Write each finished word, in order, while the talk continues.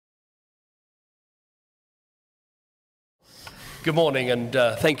Good morning, and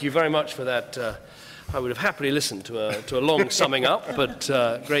thank you very much for that. I would have happily listened to a long summing up, but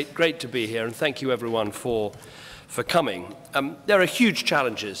great to be here, and thank you everyone for coming. There are huge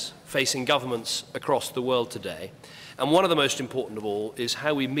challenges facing governments across the world today, and one of the most important of all is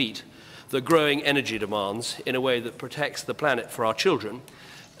how we meet the growing energy demands in a way that protects the planet for our children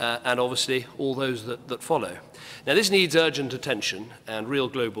and obviously all those that follow. Now, this needs urgent attention and real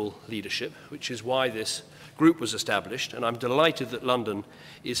global leadership, which is why this group was established, and I'm delighted that London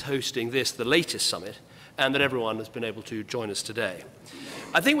is hosting this, the latest summit, and that everyone has been able to join us today.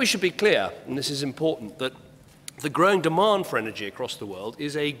 I think we should be clear, and this is important, that the growing demand for energy across the world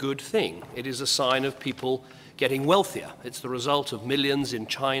is a good thing. It is a sign of people getting wealthier. It's the result of millions in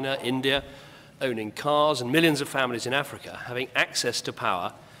China, India, owning cars, and millions of families in Africa having access to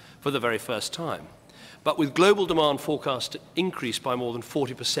power for the very first time. But with global demand forecast to increase by more than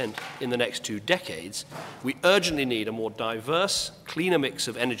 40% in the next 2 decades, we urgently need a more diverse, cleaner mix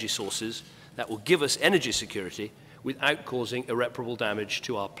of energy sources that will give us energy security without causing irreparable damage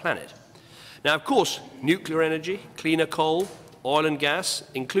to our planet. Now, of course, nuclear energy, cleaner coal, oil and gas,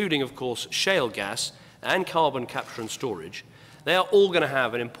 including, of course, shale gas and carbon capture and storage, they are all going to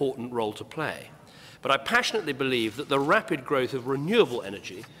have an important role to play. But I passionately believe that the rapid growth of renewable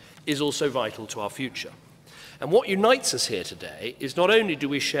energy is also vital to our future. And what unites us here today is not only do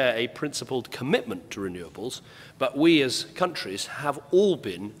we share a principled commitment to renewables, but we as countries have all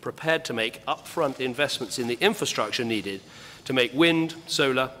been prepared to make upfront investments in the infrastructure needed to make wind,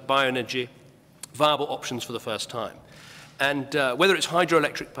 solar, bioenergy viable options for the first time. And whether it's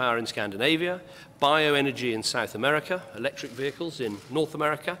hydroelectric power in Scandinavia, bioenergy in South America, electric vehicles in North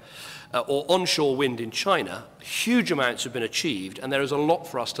America, or onshore wind in China, huge amounts have been achieved, and there is a lot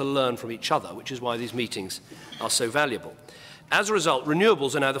for us to learn from each other, which is why these meetings are so valuable. As a result,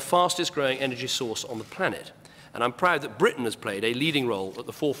 renewables are now the fastest growing energy source on the planet, and I'm proud that Britain has played a leading role at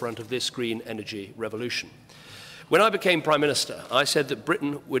the forefront of this green energy revolution. When I became Prime Minister, I said that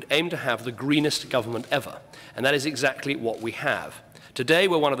Britain would aim to have the greenest government ever, and that is exactly what we have. Today,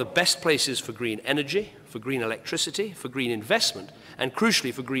 we're one of the best places for green energy, for green electricity, for green investment, and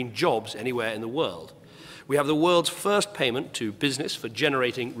crucially for green jobs anywhere in the world. We have the world's first payment to business for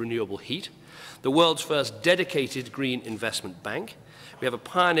generating renewable heat, the world's first dedicated green investment bank, we have a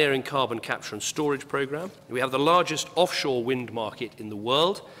pioneering carbon capture and storage program, we have the largest offshore wind market in the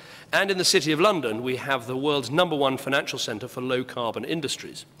world, and in the City of London, we have the world's #1 financial centre for low-carbon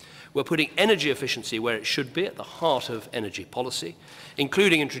industries. We're putting energy efficiency where it should be, at the heart of energy policy,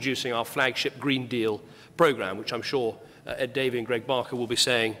 including introducing our flagship Green Deal programme, which I'm sure Ed Davey and Greg Barker will be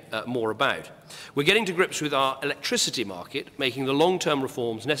saying more about. We're getting to grips with our electricity market, making the long-term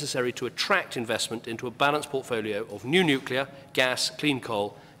reforms necessary to attract investment into a balanced portfolio of new nuclear, gas, clean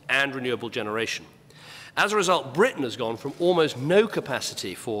coal, and renewable generation. As a result, Britain has gone from almost no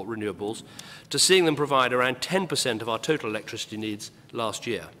capacity for renewables to seeing them provide around 10% of our total electricity needs last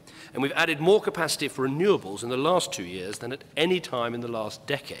year. And we've added more capacity for renewables in the last 2 years than at any time in the last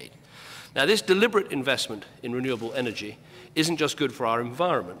decade. Now, this deliberate investment in renewable energy isn't just good for our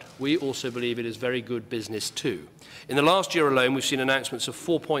environment. We also believe it is very good business too. In the last year alone, we've seen announcements of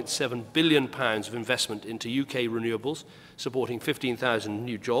 £4.7 billion of investment into UK renewables, supporting 15,000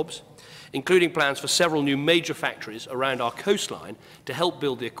 new jobs, including plans for several new major factories around our coastline to help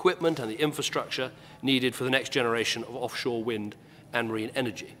build the equipment and the infrastructure needed for the next generation of offshore wind and marine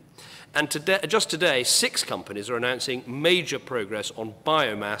energy. And just today, 6 companies are announcing major progress on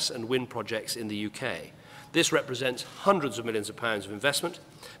biomass and wind projects in the UK. This represents hundreds of millions of pounds of investment,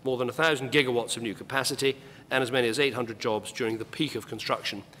 more than 1,000 gigawatts of new capacity, and as many as 800 jobs during the peak of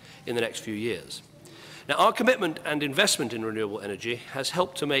construction in the next few years. Now, our commitment and investment in renewable energy has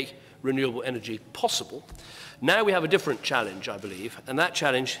helped to make renewable energy possible. Now we have a different challenge, I believe, and that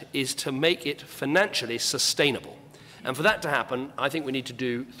challenge is to make it financially sustainable. And for that to happen, I think we need to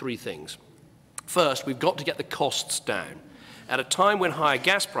do 3 things. First, we've got to get the costs down. At a time when higher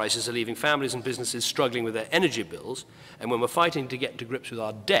gas prices are leaving families and businesses struggling with their energy bills, and when we're fighting to get to grips with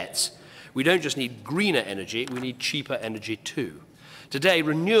our debts, we don't just need greener energy, we need cheaper energy too. Today,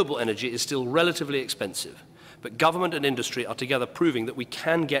 renewable energy is still relatively expensive, but government and industry are together proving that we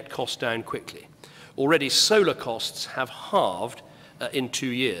can get costs down quickly. Already, solar costs have halved in 2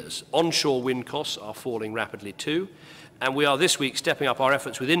 years. Onshore wind costs are falling rapidly too, and we are this week stepping up our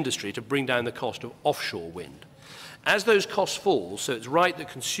efforts with industry to bring down the cost of offshore wind. As those costs fall, so it's right that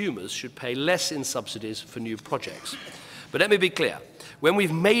consumers should pay less in subsidies for new projects. But let me be clear, when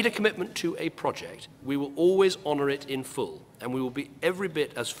we've made a commitment to a project, we will always honour it in full, and we will be every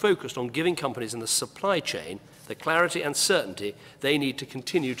bit as focused on giving companies in the supply chain the clarity and certainty they need to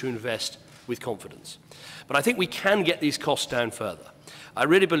continue to invest with confidence. But I think we can get these costs down further. I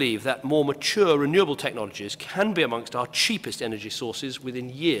really believe that more mature renewable technologies can be amongst our cheapest energy sources within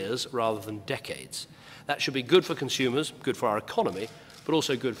years rather than decades. That should be good for consumers, good for our economy, but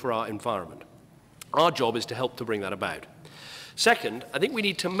also good for our environment. Our job is to help to bring that about. Second, I think we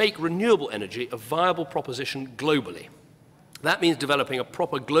need to make renewable energy a viable proposition globally. That means developing a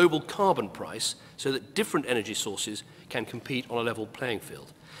proper global carbon price so that different energy sources can compete on a level playing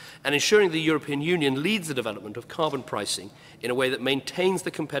field, and ensuring the European Union leads the development of carbon pricing in a way that maintains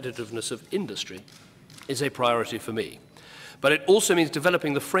the competitiveness of industry is a priority for me. But it also means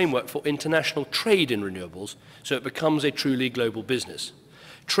developing the framework for international trade in renewables so it becomes a truly global business.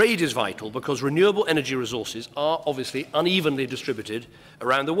 Trade is vital because renewable energy resources are obviously unevenly distributed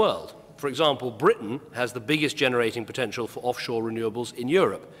around the world. For example, Britain has the biggest generating potential for offshore renewables in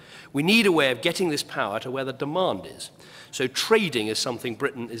Europe. We need a way of getting this power to where the demand is. So trading is something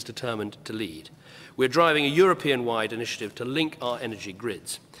Britain is determined to lead. We're driving a European-wide initiative to link our energy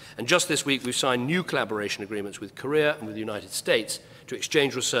grids. And just this week, we've signed new collaboration agreements with Korea and with the United States to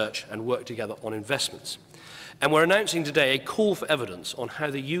exchange research and work together on investments. And we're announcing today a call for evidence on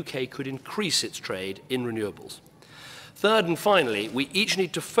how the UK could increase its trade in renewables. Third and finally, we each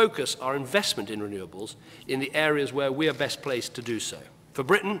need to focus our investment in renewables in the areas where we are best placed to do so. For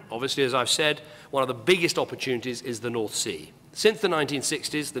Britain, obviously, as I've said, one of the biggest opportunities is the North Sea. Since the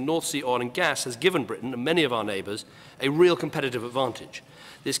 1960s, the North Sea oil and gas has given Britain and many of our neighbours a real competitive advantage.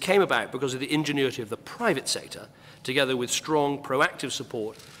 This came about because of the ingenuity of the private sector, together with strong, proactive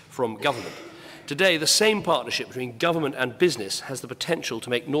support from government. Today, the same partnership between government and business has the potential to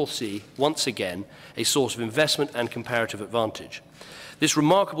make North Sea, once again, a source of investment and comparative advantage. This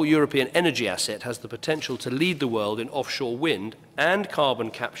remarkable European energy asset has the potential to lead the world in offshore wind and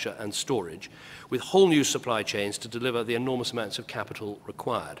carbon capture and storage, with whole new supply chains to deliver the enormous amounts of capital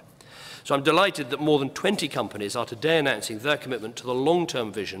required. So I'm delighted that more than 20 companies are today announcing their commitment to the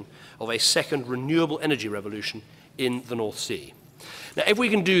long-term vision of a second renewable energy revolution in the North Sea. Now, if we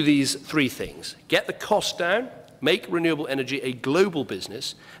can do these three things, get the cost down, make renewable energy a global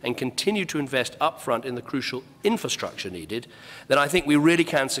business, and continue to invest upfront in the crucial infrastructure needed, then I think we really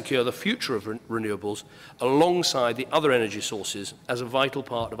can secure the future of renewables alongside the other energy sources as a vital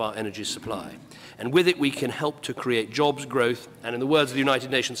part of our energy supply. And with it, we can help to create jobs, growth, and in the words of the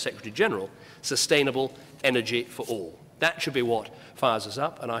United Nations Secretary General, sustainable energy for all. That should be what fires us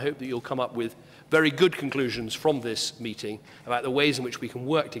up, and I hope that you'll come up with very good conclusions from this meeting about the ways in which we can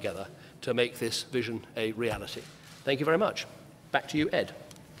work together to make this vision a reality. Thank you very much. Back to you, Ed.